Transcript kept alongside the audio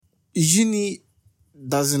uni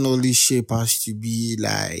doesn't only shape us to be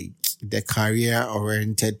like the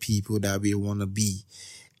career-oriented people that we want to be.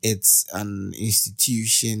 It's an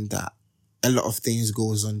institution that a lot of things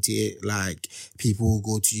goes onto it. Like, people who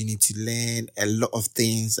go to uni to learn a lot of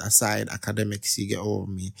things aside academics, you get what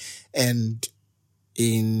I mean? And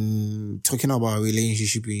in talking about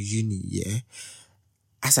relationship in uni, yeah,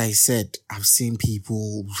 as I said, I've seen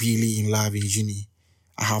people really in love in uni.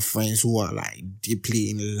 I have friends who are like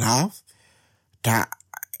deeply in love that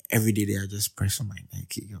every day they are just pressing my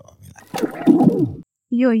neck, you know what I mean?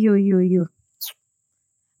 Yo.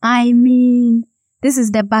 I mean, this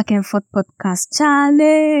is the Back and Forth podcast,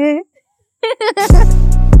 Charlie.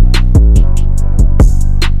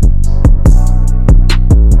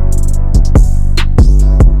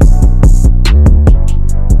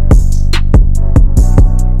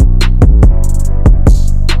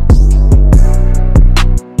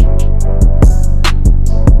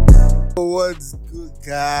 What's good,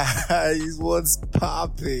 guys? What's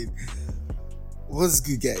popping? What's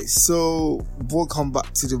good, guys? So, welcome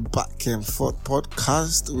back to the Back and Forth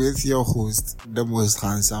podcast with your host, the most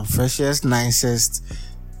handsome, freshest, nicest,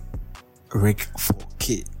 Rick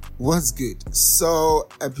 4K. What's good? So,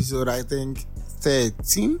 episode, I think,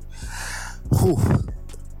 13. Whew.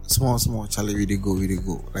 Small, Charlie, we go.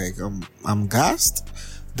 Like, I'm gassed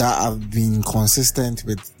that I've been consistent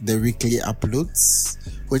with the weekly uploads,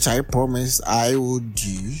 which I promised I would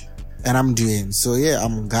do, and I'm doing. So yeah,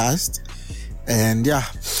 I'm gassed, and yeah,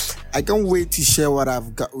 I can't wait to share what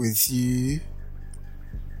I've got with you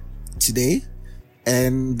today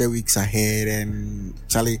and the weeks ahead. And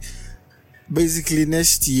Charlie, basically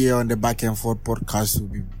next year on the Back and Forth podcast will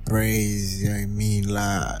be crazy. I mean,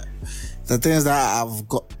 like, the things that I've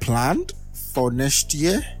got planned for next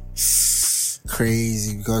year,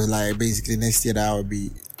 crazy, because like basically next year that I will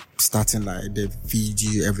be starting like the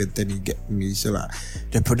video, everything, you get me. So like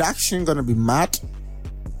the production gonna be mad.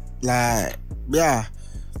 Like, yeah,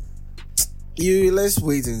 let's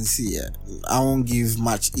wait and see. I won't give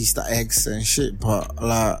much Easter eggs and shit, but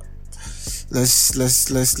like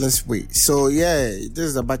let's wait. So yeah, this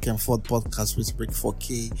is the Back and Forth podcast with Rick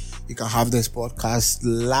 4K. You can have this podcast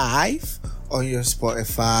live on your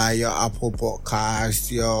Spotify, your Apple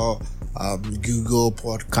Podcast, your Google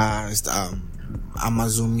Podcast,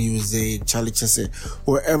 Amazon Music, Charlie Chese,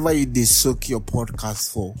 wherever you they soak your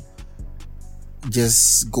podcast for,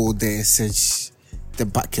 just go there, search the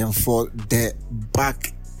Back and Forth, the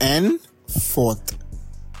Back and Forth.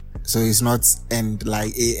 So it's not end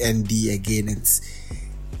like A-N-D again, it's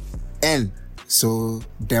N. So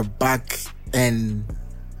the Back and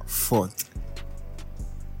Forth.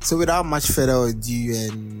 So without much further ado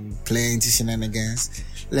and plenty shenanigans,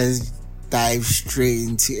 let's dive straight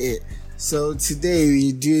into it. So today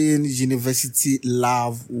we're doing University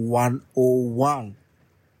Love 101.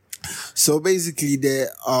 So basically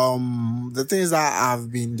the things that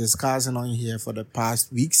I've been discussing on here for the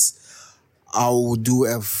past weeks, I will do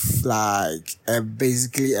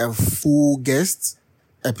basically a full guest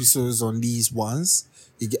episodes on these ones.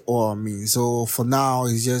 You get what I mean? So for now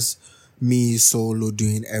it's just me solo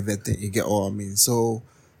doing everything. You get what I mean? So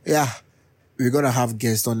yeah, we're gonna have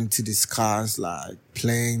guests on to discuss like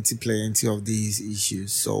plenty of these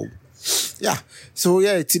issues. So yeah,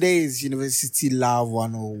 today is University Love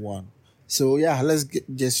 101. So yeah, let's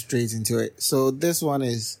get straight into it. So this one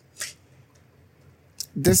is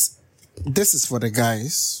this is for the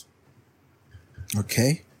guys.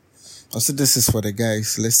 Okay. Also, this is for the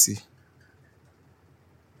guys. Let's see.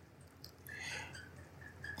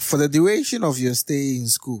 For the duration of your stay in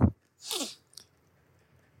school,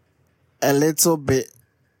 a little bit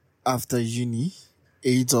after uni,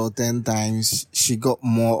 8 or 10 times, she got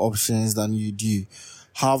more options than you do.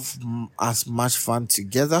 Have as much fun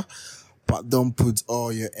together, but don't put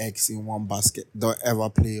all your eggs in one basket. Don't ever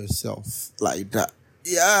play yourself like that.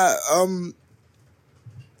 Yeah,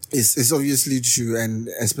 it's obviously true, and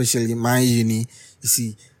especially my uni, you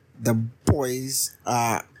see, the boys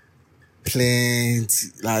are plenty,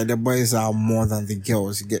 like the boys are more than the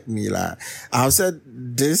girls, you get me? Like, I've said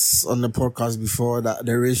this on the podcast before that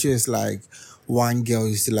the ratio is like one girl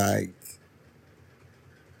is to like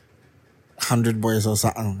 100 boys or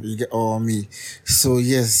something, you get all me. So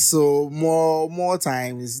yes, so more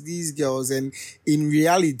times these girls, and in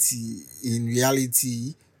reality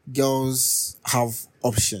girls have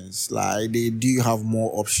options, like they do have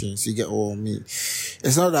more options, you get all me.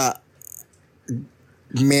 It's not that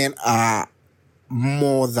men are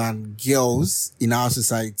more than girls in our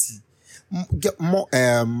society.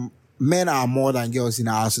 Men are more than girls in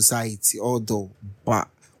our society, but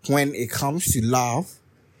when it comes to love,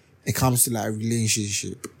 it comes to like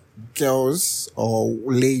relationship, girls or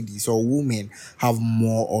ladies or women have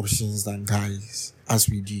more options than guys, as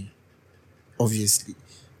we do, obviously.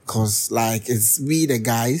 Because, like, it's we the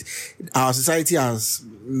guys, our society has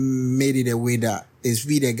made it a way that it's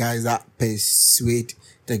we the guys that persuade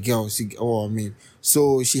the girls. You get what I mean?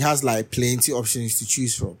 So she has, like, plenty options to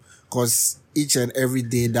choose from. Because each and every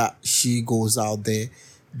day that she goes out there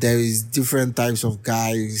is different types of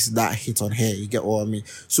guys that hit on her. You get what I mean?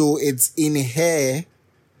 So it's in her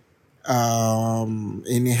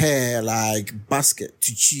like basket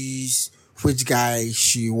to choose which guy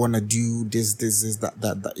she wanna do this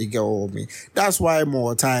that you get what I mean. That's why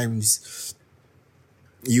more times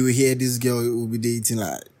you hear this girl will be dating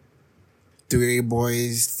like 3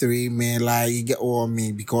 boys, 3 men, like you get what I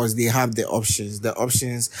mean, because they have the options. The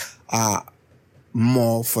options are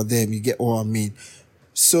more for them, you get what I mean.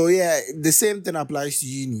 So yeah, the same thing applies to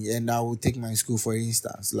uni, and I will take my school for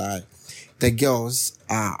instance. Like the girls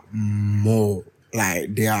are more,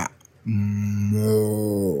 like they are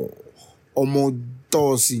more, almost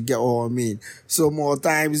those, you get what I mean. So more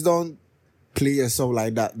times don't play yourself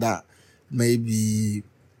like that. That maybe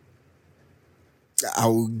I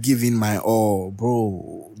will give in my all,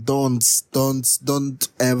 bro. Don't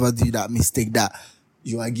ever do that mistake that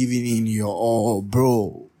you are giving in your all,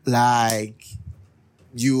 bro. Like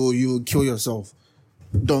you kill yourself.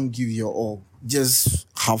 Don't give your all. Just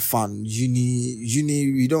have fun.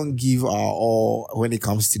 We don't give our all when it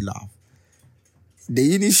comes to love. The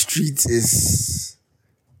uni street is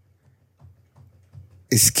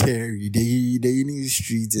scary. The uni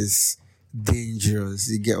street is dangerous.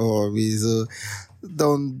 You get what I mean? So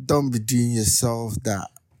don't be doing yourself that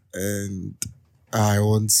and I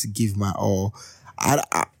want to give my all.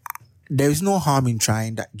 There is no harm in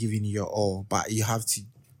trying that, giving your all, but you have to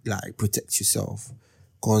like protect yourself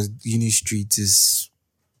because uni street is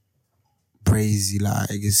crazy, like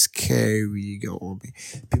it's scary. You get what I mean?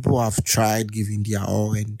 People have tried giving their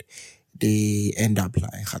all and they end up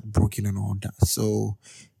like heartbroken and all that. So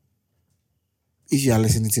if you are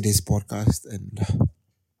listening to this podcast and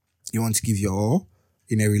you want to give your all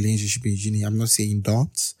in a relationship in uni, I'm not saying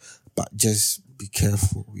don't, but just be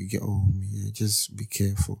careful. You get what I mean? Yeah, just be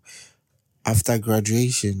careful. After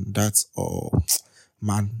graduation, that's all.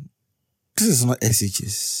 Man, this is not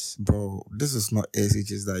SHS, bro. This is not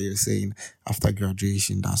SHS that you're saying after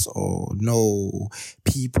graduation, that's all. No.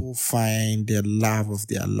 People find the love of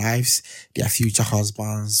their lives, their future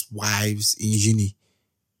husbands, wives in uni.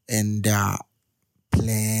 And there are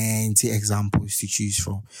plenty examples to choose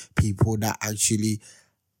from. People that actually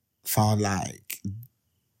found like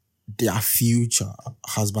their future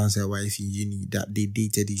husbands and wives in uni, that they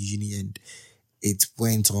dated in uni, and it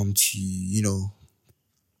went on to,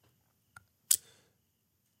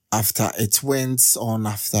 after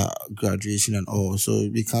graduation and all. So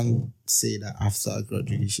we can't say that after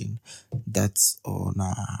graduation, that's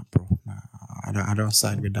nah, bro. Nah, I don't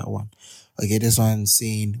side with that one. Okay, this one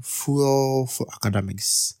saying fuel for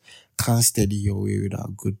academics. Can't steady your way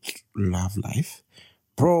without good love life.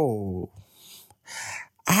 Bro,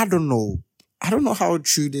 I don't know. I don't know how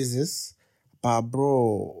true this is, but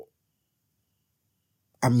bro,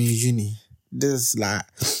 I'm in uni. This is like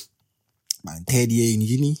my 3rd year in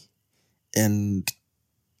uni, and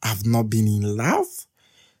I've not been in love.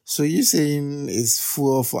 So you saying it's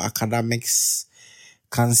full for academics,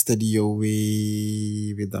 can't study your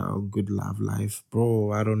way without good love life,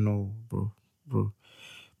 bro? I don't know, bro.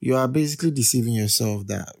 You are basically deceiving yourself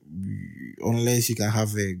that unless you can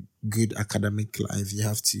have a good academic life, you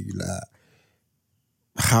have to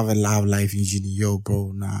have a love life in uni. Yo,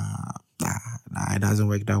 bro, nah, it doesn't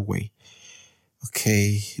work that way.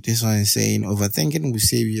 Okay, this one is saying overthinking will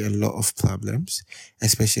save you a lot of problems,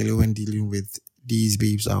 especially when dealing with these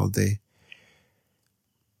babes out there.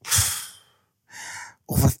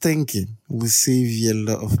 Overthinking will save you a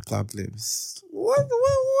lot of problems. What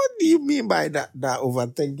do you mean by that? That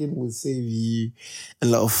overthinking will save you a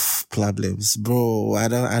lot of problems, bro? I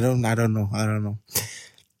don't know.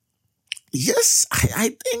 Yes,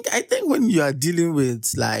 I think when you are dealing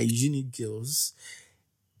with like uni girls,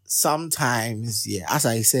 sometimes, yeah, as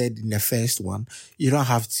I said in the first one, you don't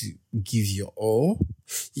have to give your all.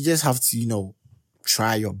 You just have to,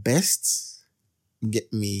 try your best,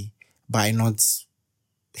 get me, by not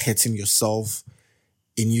hurting yourself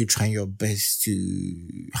in you trying your best to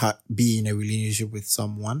be in a relationship with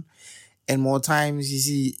someone. And more times, you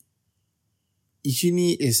see,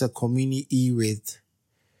 uni is a community with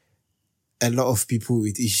a lot of people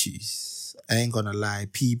with issues. I ain't gonna lie.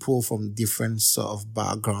 People from different sort of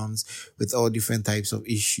backgrounds with all different types of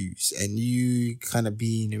issues. And you kind of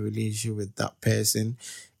be in a relationship with that person.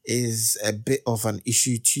 is a bit of an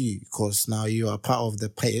issue too, because now you are part of the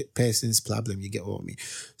person's problem. You get what I mean?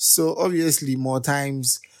 So obviously, more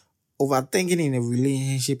times, overthinking in a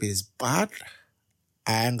relationship is bad.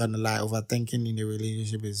 I ain't gonna lie, overthinking in a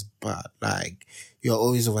relationship is bad. Like, you're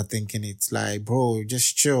always overthinking it. Like, bro,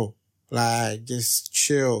 just chill. Like, just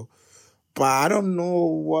chill. But I don't know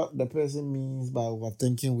what the person means by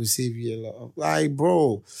overthinking will save you a lot. Like,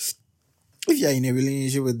 bro, if you're in a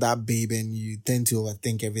relationship with that babe and you tend to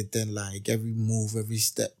overthink everything, like every move, every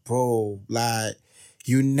step, bro, like,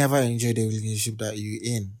 you never enjoy the relationship that you're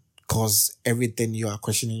in. Cause everything you are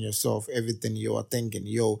questioning yourself, everything you are thinking,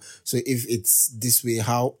 so if it's this way,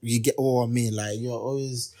 how you get what I mean? Like, you're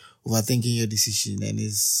always overthinking your decision, and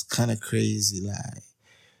it's kind of crazy. Like,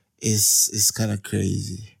 it's kind of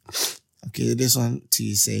crazy. Okay, this one to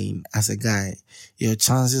you saying, as a guy, your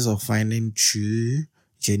chances of finding true,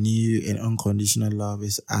 genuine, and unconditional love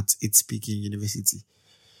is at its peak in university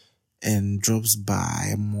and drops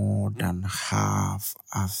by more than half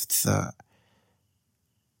after.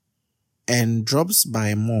 And drops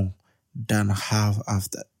by more than half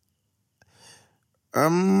after.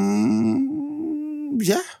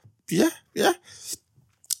 Yeah, yeah, yeah.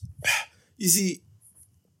 You see,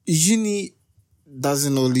 uni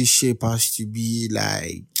doesn't only shape us to be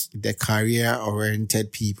like the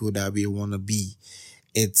career-oriented people that we want to be.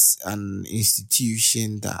 It's an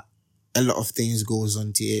institution that a lot of things goes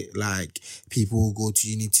on to it. Like, people go to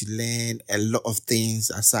uni to learn a lot of things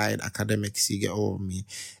aside academics. You get what I mean?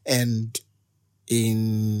 And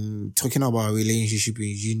in talking about relationship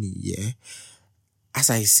in uni, yeah, as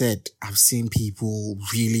I said, I've seen people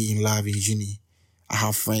really in love in uni. I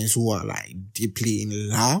have friends who are like deeply in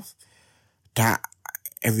love that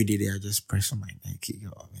every day they are just pressing my neck. You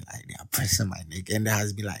know what I mean? Like, they are pressing my neck. And there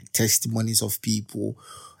has been like testimonies of people.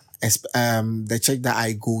 The church that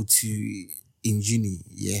I go to in uni,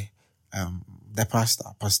 yeah, the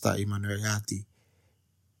Pastor Emmanuel Yati,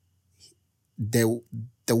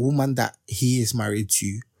 the woman that he is married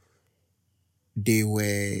to, they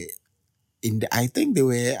were I think they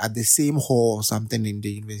were at the same hall or something in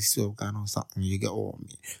the University of Ghana or something. You get what I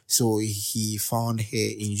mean? So he found her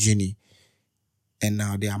in uni, and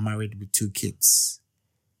now they are married with 2 kids.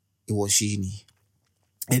 It was uni.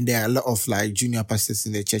 And there are a lot of like junior pastors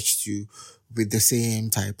in the church too, with the same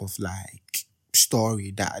type of like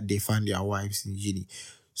story that they found their wives in uni.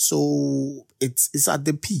 So it's at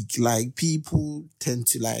the peak. Like, people tend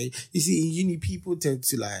to like, you see, in uni, people tend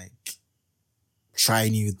to like try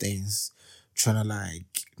new things, trying to like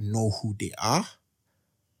know who they are.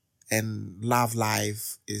 And love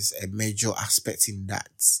life is a major aspect in that.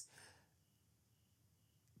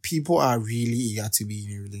 People are really eager to be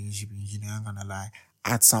in a relationship in uni, I'm gonna lie.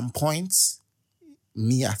 At some point in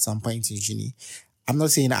uni, I'm not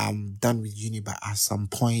saying I'm done with uni, but at some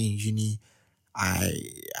point in uni,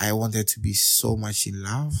 I wanted to be so much in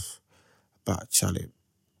love. But Charlie,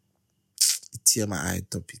 it's here my eye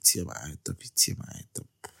top, like, it's here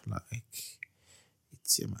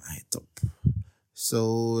my eye top.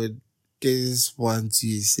 So this one to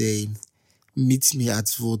you saying, meet me at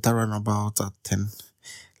Volta Runabout at 10.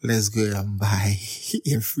 Let's go and buy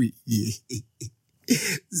a free year.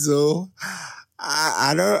 So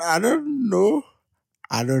I don't know.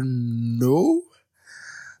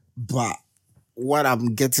 But what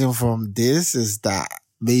I'm getting from this is that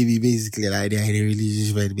maybe basically like they're in a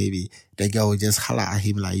relationship, and maybe the girl will just holler at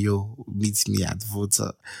him like, yo, meet me at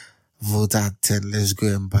Volta at 10, let's go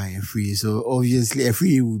and buy a free. So obviously a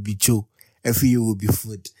free will be chill. A free will be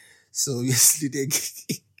food. So obviously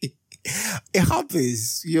it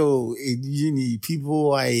happens. Yo, in uni, people who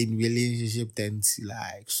are in relationship tend to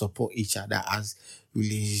like support each other as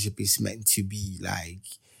relationship is meant to be. Like,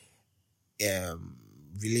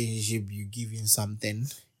 relationship, you giving something,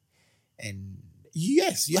 and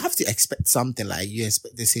yes, you have to expect something. Like, you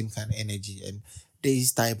expect the same kind of energy, and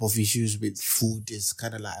these type of issues with food is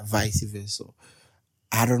kind of like vice versa.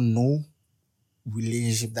 I don't know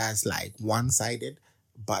relationship that's like one-sided,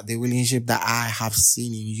 but the relationship that I have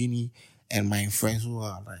seen in uni and my friends who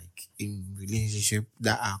are like in relationship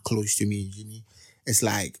that are close to me in uni, it's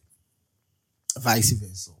like vice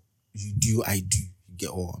versa. You do, I do. You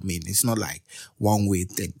get what I mean? It's not like one way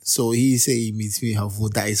thing. So he say he meets me halfway.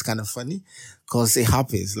 That is kind of funny, because it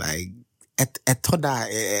happens. Like, I thought that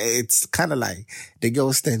it's kind of like the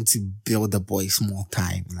girls tend to build the boys more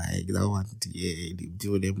time. Like that one, yeah, they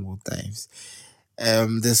build them more times.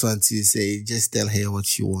 This one to say, just tell her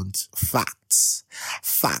what you want. Facts.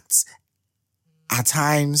 At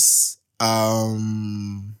times,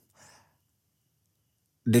 the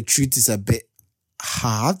truth is a bit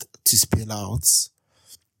hard to spell out.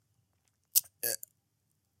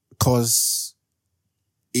 Cause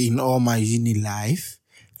in all my uni life,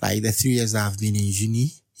 like the 3 years that I've been in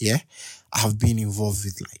uni, yeah, I've been involved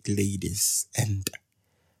with like ladies, and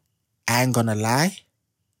I ain't gonna lie,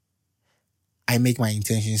 I make my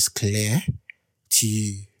intentions clear to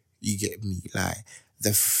you. You get me? Like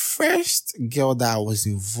the first girl that I was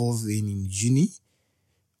involved in uni,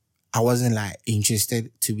 I wasn't like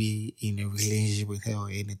interested to be in a relationship with her or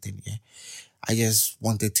anything. Yeah, I just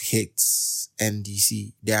wanted to hit, and you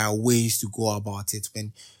see, there are ways to go about it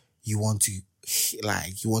when you want to,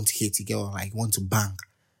 like, you want to hit a girl, like, you want to bang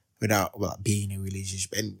without being in a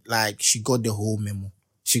relationship. And like, she got the whole memo,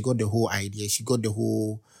 she got the whole idea, she got the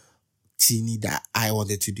whole teeny that I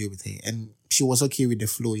wanted to do with her, and she was okay with the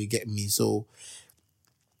flow. You get me? So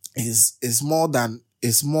it's more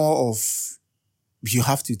of, you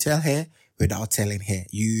have to tell her without telling her.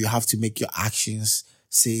 You have to make your actions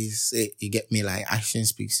say, you get me? Like, action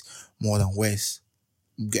speaks more than words.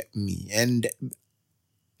 You get me? And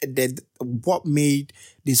that what made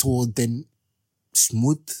this whole thing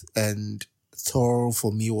smooth and thorough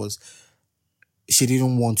for me was, she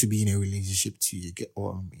didn't want to be in a relationship too. You get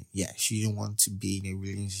what I mean? Yeah, she didn't want to be in a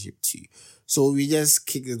relationship too. So we just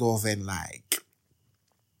kicked it off, and like,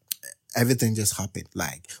 everything just happened.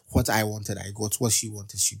 Like, what I wanted, I got. What she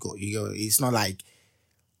wanted, she got. You know, it's not like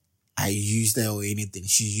I used her or anything.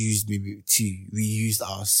 She used me too. We used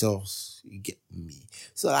ourselves. You get me?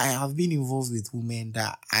 So I have been involved with women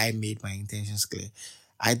that I made my intentions clear.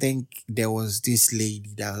 I think there was this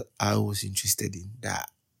lady that I was interested in,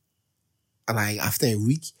 that, like, after a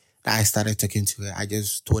week that I started talking to her, I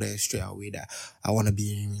just told her straight away that I want to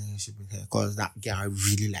be in a relationship with her, because that girl, I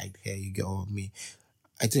really liked her. You get what I mean?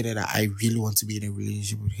 I told her that I really want to be in a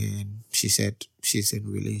relationship with her, and she said she's in a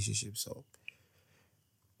relationship. So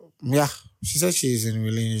yeah, she said she's in a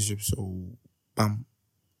relationship. So bam.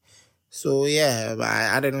 So yeah, but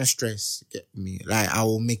I don't stress. Get me? Like, I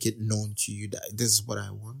will make it known to you that this is what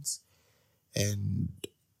I want, and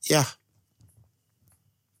yeah.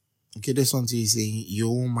 Okay, this one to you saying you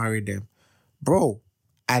won't marry them, bro.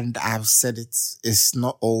 And I've said it. It's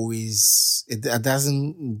not always. It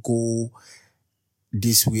doesn't go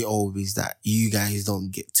this way always, that you guys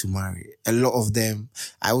don't get to marry. A lot of them,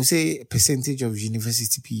 I would say, a percentage of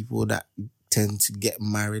university people that tend to get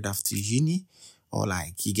married after uni, or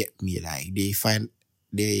like, you get me, like, they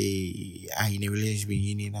are in a relationship in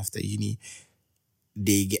uni, and after uni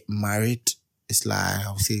they get married. It's like,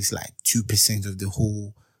 I would say it's like 2% of the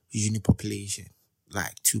whole uni population,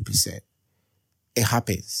 like 2%. It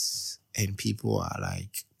happens, and people are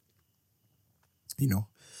like, you know,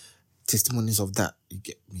 testimonies of that. You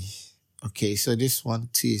get me? Okay, so this one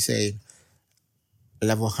too is saying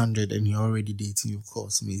level 100 and you're already dating your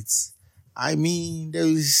course mates. I mean, I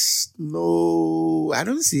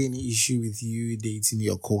don't see any issue with you dating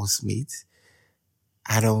your course mate.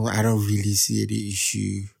 I don't really see any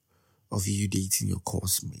issue of you dating your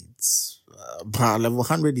course mates. But level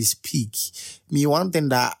 100 is peak. Me, one thing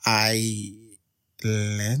that I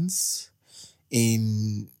learned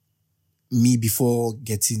in me before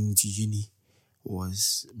getting into uni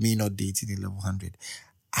was me not dating in level 100.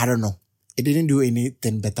 I don't know. It didn't do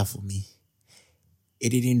anything better for me. It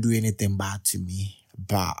didn't do anything bad to me.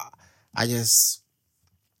 But I just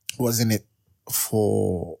wasn't it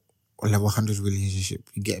for a level 100 relationship.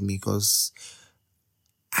 You get me? Because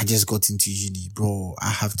I just got into uni, bro. I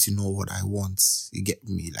have to know what I want. You get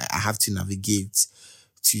me? Like, I have to navigate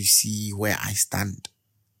to see where I stand,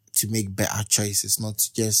 to make better choices, not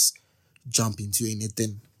to just jump into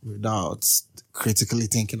anything without critically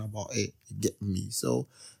thinking about it. You get me? So,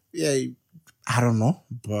 yeah, I don't know,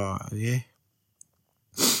 but yeah.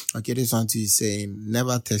 Okay, this one too is saying,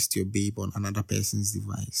 never test your babe on another person's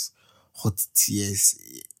device. Hot tears,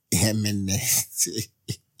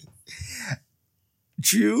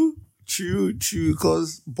 True.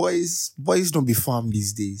 Because boys don't be farm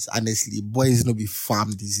these days. Honestly, boys don't be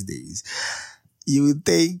farm these days. You would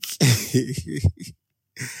think,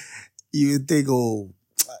 oh,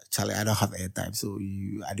 Charlie, I don't have airtime, so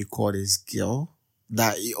I call this girl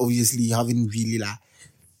that obviously you haven't really, like,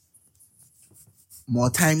 more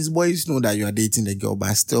times boys know that you are dating the girl,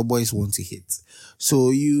 but still boys want to hit.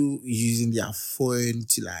 So you using their phone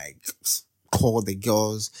to, like, call the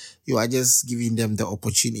girls, you are just giving them the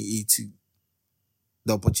opportunity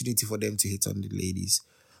for them to hit on the ladies.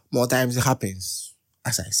 More times it happens.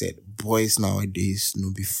 As I said, boys nowadays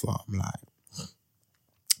no be farm, like,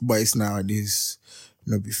 boys nowadays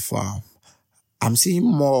no be farm. I'm seeing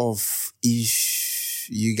more of, if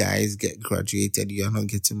you guys get graduated, you are not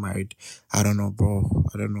getting married. I don't know, bro.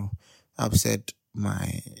 I don't know. I've said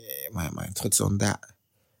my thoughts on that.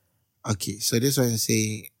 Okay, so this one is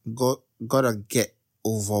saying, gotta get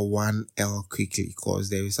over one L quickly because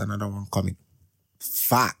there is another one coming.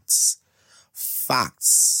 Facts.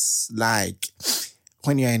 Facts. Like,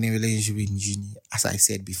 when you're in a relationship in uni, as I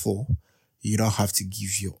said before, you don't have to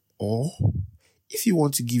give your all. If you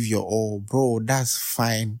want to give your all, bro, that's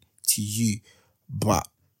fine to you. But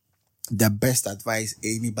the best advice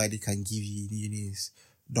anybody can give you in uni is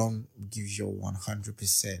don't give your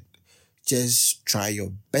 100%. Just try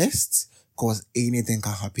your best because anything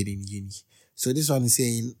can happen in uni. So this one is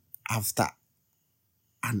saying after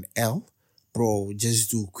an L, bro,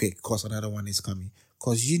 just do quick because another one is coming.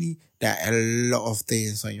 Because uni, there are a lot of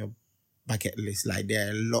things on your bucket list. Like there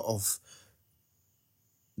are a lot of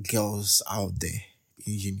girls out there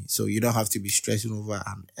in uni. So you don't have to be stressing over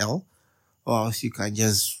an L, or else you can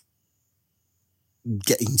just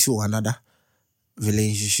get into another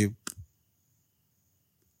relationship.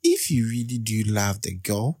 If you really do love the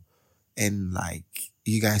girl and like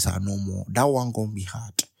you guys are no more, that one gonna be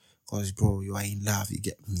hard. Cause bro, you are in love, you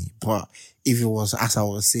get me. But if it was as I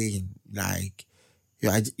was saying, like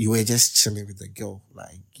you were just chilling with the girl,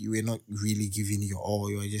 like you were not really giving your all,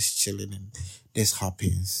 you were just chilling and this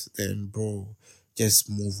happens, then bro, just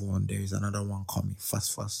move on. There is another one coming.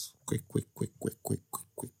 Fast, fast, quick, quick, quick, quick, quick, quick,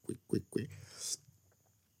 quick, quick, quick, quick.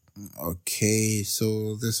 Okay,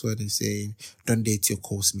 so this one is saying, don't date your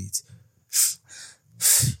course mates.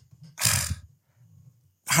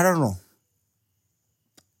 I don't know.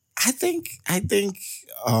 I think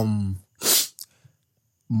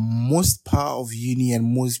most part of uni and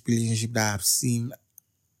most relationship that I've seen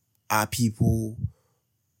are people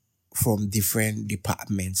from different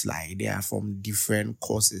departments, like they are from different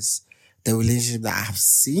courses. The relationship that I've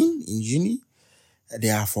seen in uni, they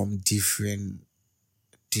are from different.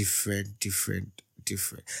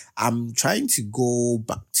 I'm trying to go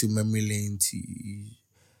back to memory lane to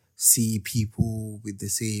see people with the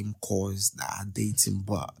same course that are dating,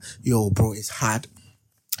 but yo, bro, it's hard.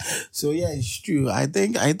 So yeah, it's true. I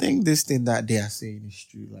think this thing that they are saying is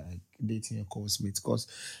true, like dating your course mates, because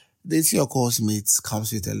dating your course mates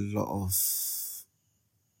comes with a lot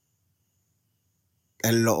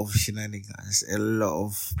of shenanigans, a lot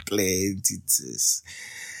of plenty.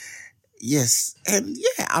 Yes, and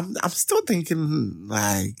yeah, I'm still thinking,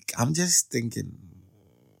 like I'm just thinking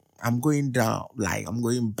I'm going down, like I'm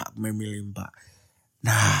going back memory lane, but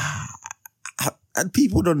nah, and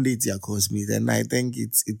people don't date their cosmates, and I think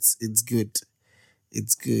it's good.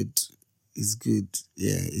 It's good. It's good.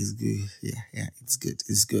 Yeah, it's good. Yeah, it's good.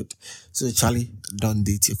 It's good. So Charlie, don't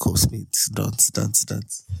date your cosmates. Don't.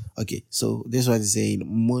 Okay, so this one is saying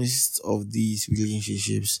most of these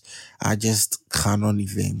relationships are just canon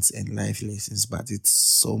events and life lessons, but it's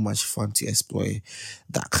so much fun to explore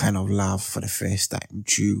that kind of love for the first time.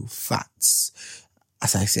 True facts.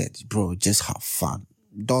 As I said, bro, just have fun.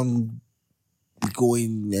 Don't go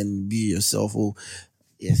in and be yourself. Oh,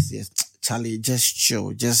 yes. Charlie, just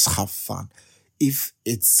chill, just have fun. If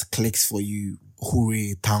it clicks for you,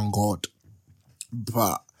 hooray, thank God.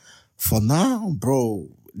 But for now,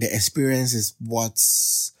 bro, the experience is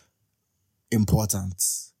what's important.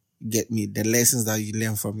 Get me? The lessons that you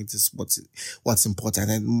learn from it is what's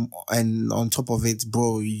important. And on top of it,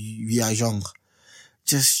 bro, we are young.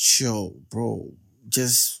 Just chill, bro.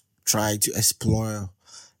 Just try to explore.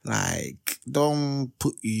 Like, don't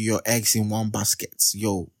put your eggs in one basket.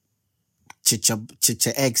 Yo, chicha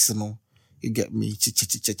eggs, you know. You get me?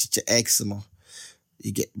 Chicha eggs, you know.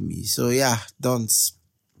 You get me? So yeah, don't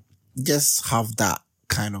just have that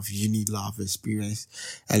kind of uni love experience.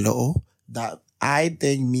 Hello, that I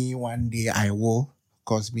think me one day I will.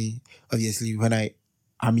 Cause me, obviously, when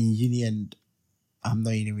I'm in uni and I'm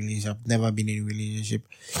not in a relationship, I've never been in a relationship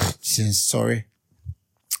since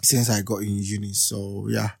I got in uni. So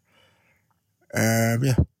yeah.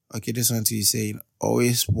 Yeah. Okay, this one too is saying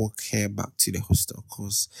always walk here back to the hostel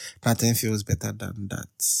cause nothing feels better than that.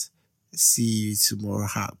 See you tomorrow.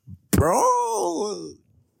 Bro,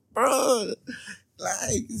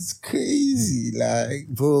 like it's crazy. Like,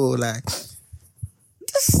 bro, like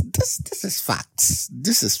this is facts.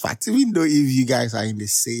 This is facts. Even though if you guys are in the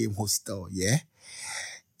same hostel, yeah.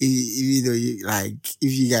 Even though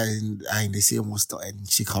if you guys are in the same hostel and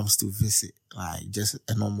she comes to visit, like just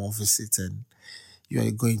a normal visit, and you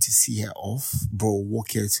are going to see her off, bro,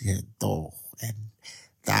 walk her to her door and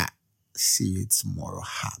that see you tomorrow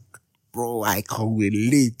hug. Bro, I can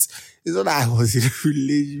relate. It's not that I was in a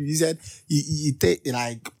relationship. You said you take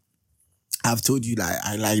like I've told you like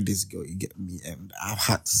I like this girl, you get me, and I've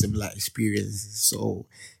had similar experiences. So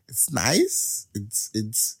it's nice.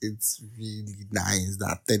 It's really nice.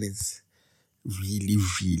 That thing is really,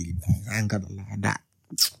 really nice. I ain't gonna lie that.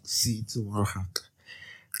 See tomorrow,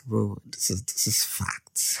 bro. This is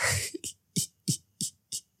facts.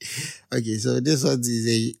 Okay, so this one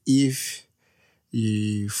is if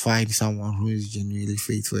you find someone who is genuinely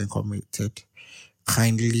faithful and committed,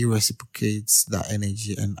 kindly reciprocate that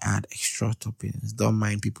energy and add extra toppings. Don't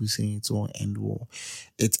mind people saying it won't end well.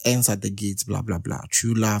 It ends at the gates, blah, blah, blah.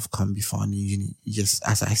 True love can be found in uni. Just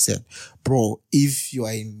as I said, bro, if you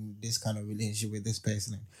are in this kind of relationship with this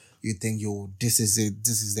person, you think, yo, this is it.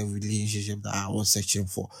 This is the relationship that I was searching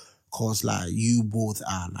for. Cause like you both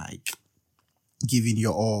are like giving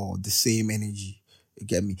your all the same energy. You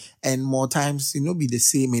get me? And more times, be the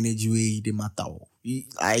same energy way they matter.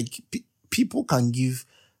 Like people can give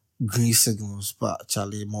green signals, but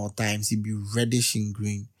Charlie, more times it be reddish and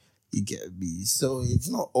green. You get me? So it's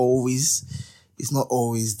not always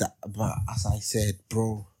that. But as I said,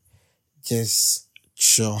 bro, just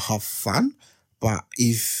chill, have fun. But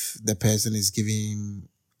if the person is giving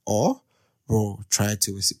all, bro, try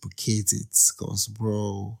to reciprocate it. Cause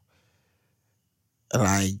bro,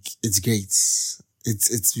 like it's great.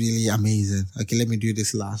 It's really amazing. Okay, let me do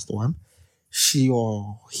this last one. She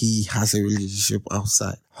or he has a relationship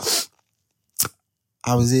outside.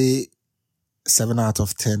 I would say 7 out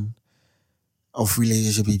of 10 of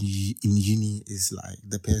relationship in uni is like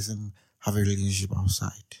the person have a relationship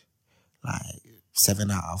outside. Like 7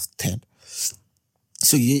 out of 10.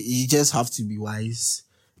 So you just have to be wise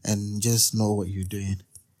and just know what you're doing.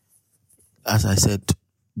 As I said,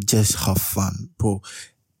 just have fun, bro.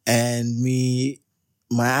 And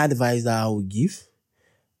my advice that I would give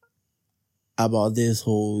about this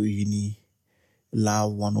whole uni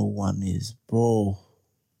love 101 is, bro,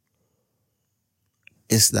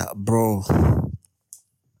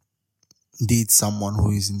 date someone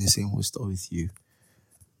who is in the same hostel with you.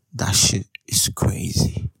 That shit is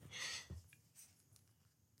crazy.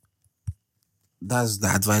 That's the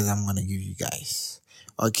advice I'm gonna give you guys.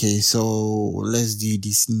 Okay, so let's do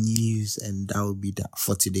this news, and that will be that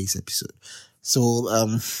for today's episode. So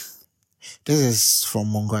this is from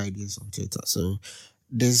Mongo Ideas on Twitter. So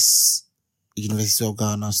this University of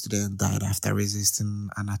Ghana student died after resisting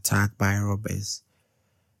an attack by robbers.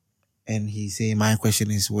 And he say, my question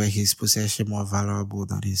is, were his possession more valuable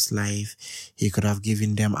than his life? He could have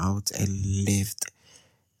given them out and lived.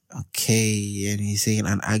 Okay, and he's saying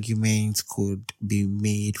an argument could be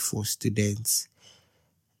made for students'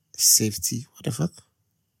 safety. What the fuck?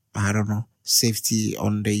 I don't know. Safety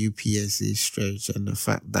on the UPSA stretch, and the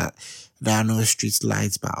fact that there are no street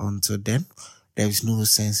lights, but until then, there is no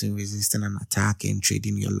sense in resisting an attack and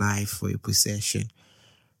trading your life for your possession.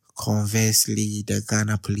 Conversely, the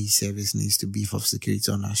Ghana Police Service needs to beef up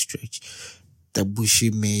security on that stretch. The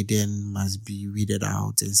bushy maiden must be weeded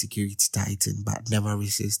out and security tightened, but never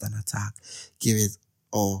resist an attack. Give it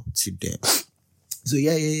all to them. So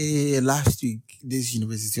yeah. Last week, this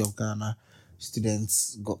University of Ghana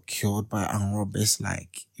students got killed by armed robbers.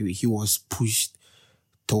 Like he was pushed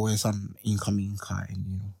towards an incoming car,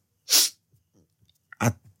 and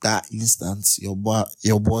at that instance, your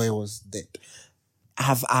boy was dead.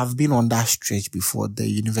 I've been on that stretch before, the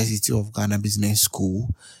University of Ghana Business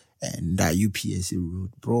School and that UPSA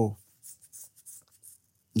road, bro.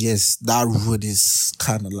 Yes, that road is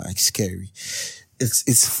kind of like scary.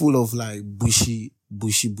 It's full of like bushy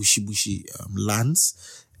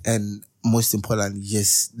lands, and most importantly,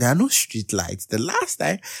 yes, there are no street lights. The last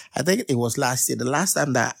time, I think it was last year, the last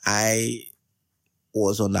time that I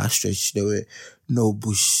was on that stretch, there were no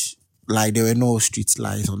bush. Like there were no street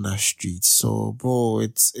lights on that street. So bro,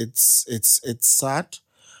 it's sad.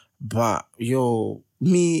 But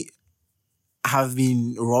me have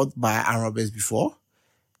been robbed by armed robbers before.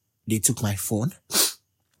 They took my phone.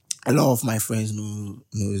 A lot of my friends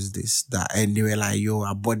knows this, and they were like,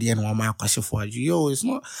 a body and one mark for you. It's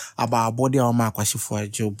not about a body and one mark for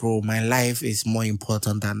you, bro. My life is more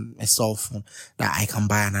important than a cell phone that I can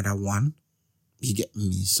buy another one. You get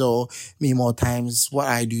me? So, more times, what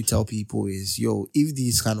I do tell people is, if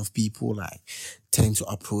these kind of people like tend to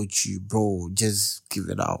approach you, bro, just give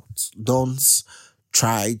it out. Don't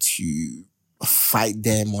try to fight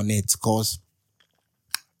them on it, because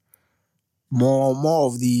more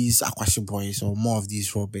of these Akwashi boys or more of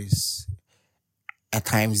these robbers, at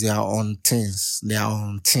times they are on things,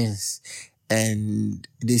 and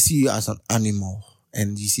they see you as an animal,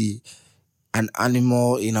 and you see, an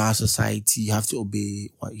animal in our society, you have to obey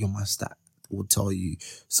what your master will tell you.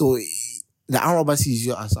 So the armed robber sees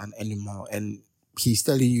you as an animal, and he's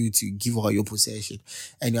telling you to give all your possession,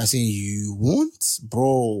 and you're saying you won't,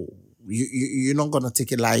 bro. You're not gonna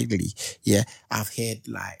take it lightly. Yeah, I've heard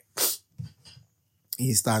like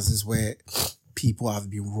instances where people have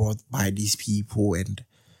been wrought by these people, and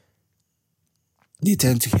they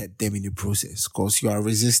tend to hurt them in the process because you are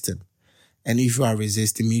resisting. And if you are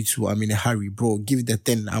resisting me too, I'm in a hurry, bro. Give the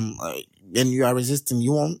thing. And you are resisting.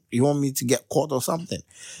 You want me to get caught or something?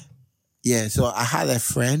 Yeah. So I had a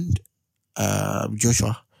friend,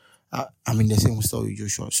 Joshua. I'm in the same story with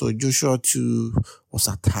Joshua. So Joshua too was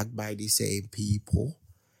attacked by the same people,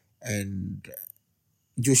 and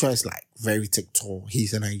Joshua is like very TikTok.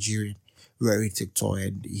 He's a Nigerian, very TikTok,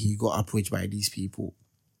 and he got approached by these people,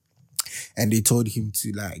 and they told him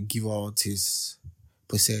to like give out his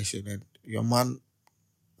possession, and your man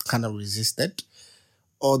kind of resisted.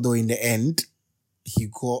 Although in the end, he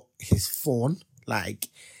got his phone. Like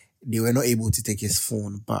they were not able to take his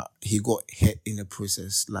phone, but he got hit in the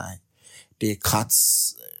process. Like they cut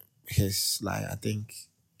his, like I think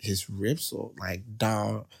his ribs, or like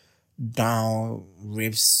down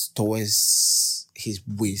ribs towards his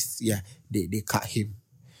waist. Yeah, they cut him,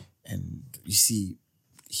 and you see,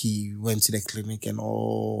 he went to the clinic and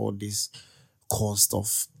all this cost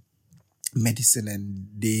of medicine, and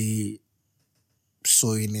they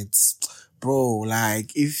showing it, bro.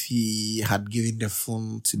 Like if he had given the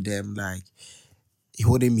phone to them, like he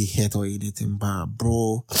wouldn't be hurt or anything, but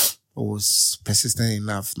bro was persistent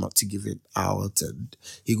enough not to give it out, and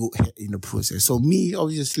he got hurt in the process. So me,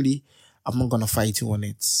 obviously, I'm not gonna fight you on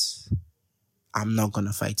it. I'm not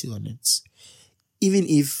gonna fight you on it. Even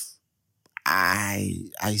if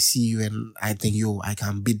I see you and I think, yo, I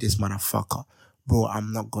can beat this motherfucker, bro,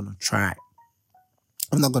 I'm not gonna try.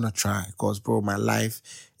 I'm not gonna try because, bro, my life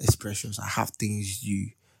is precious. I have things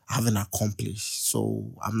I haven't accomplished,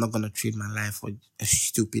 so I'm not gonna trade my life for a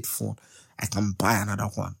stupid phone. I can buy another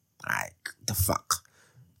one. Like the fuck.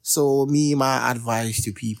 So me, my advice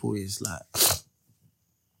to people is like,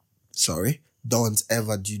 sorry, don't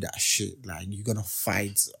ever do that shit. Like you're gonna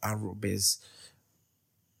fight armed robbers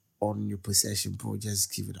on your possession, bro.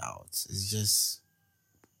 Just give it out. It's just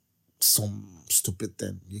some stupid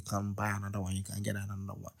thing. You can buy another one, you can get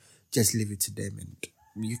another one. Just leave it to them and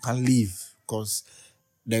you can leave, because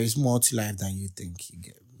there is more to life than you think. You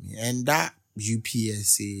get me? And that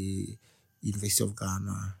UPSA, University of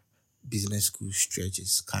Ghana Business School stretch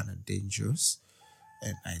is kind of dangerous,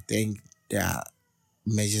 and I think there are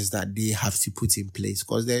measures that they have to put in place,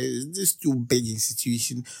 because there is this too big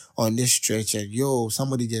institution on this stretch, and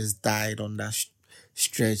somebody just died on that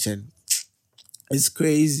stretch, and it's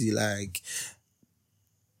crazy. Like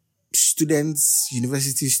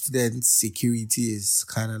university students security is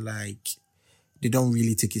kind of like, they don't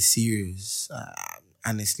really take it serious.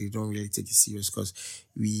 Honestly, don't really take it serious, because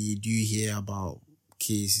we do hear about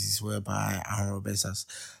cases whereby armed robbers has,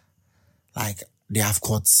 like, they have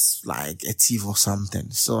caught like a thief or something.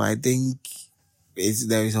 So I think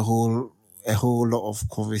there is a whole lot of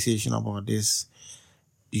conversation about this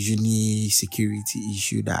uni security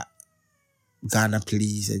issue that Ghana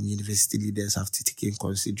police and university leaders have to take in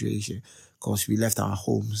consideration, because we left our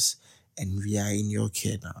homes and we are in your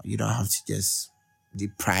care now. You don't have to just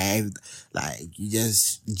deprive, like you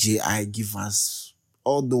just GI give us,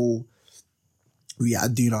 although we are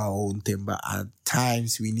doing our own thing, but at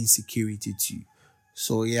times we need security too.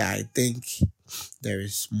 So yeah, I think there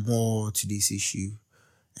is more to this issue,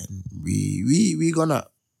 and we gonna,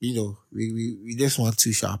 we just want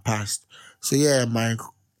to show our past. So yeah,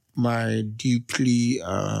 my deeply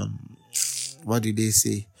what did they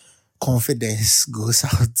say? Confidence goes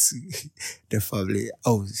out to the family.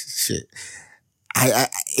 Oh shit.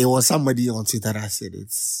 It was somebody on Twitter that said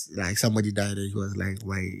it's like somebody died and he was like,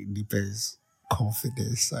 my deepest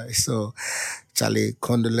confidence. So Charlie,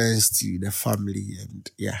 condolence to the family, and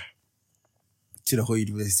yeah, to the whole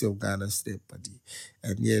University of Ghana State Party.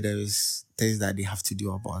 And yeah, there is things that they have to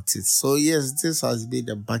do about it. So yes, this has been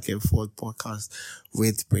the Back and Forth podcast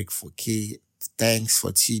with Break 4K. Thanks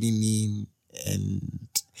for tuning in, and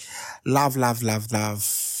love.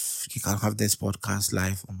 You can have this podcast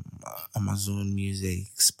live on Amazon Music,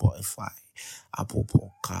 Spotify, Apple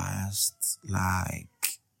Podcasts,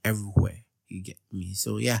 like everywhere. You get me?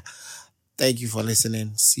 So yeah, thank you for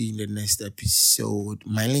listening. See you in the next episode.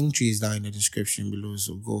 My link tree is down in the description below,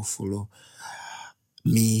 so go follow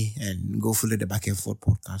me and go follow the Back and Forth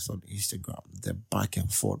podcast on Instagram. The Back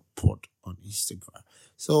and Forth pod on Instagram.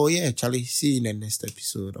 So yeah, Charlie, see you in the next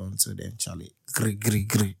episode. Until then, Charlie,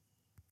 gree.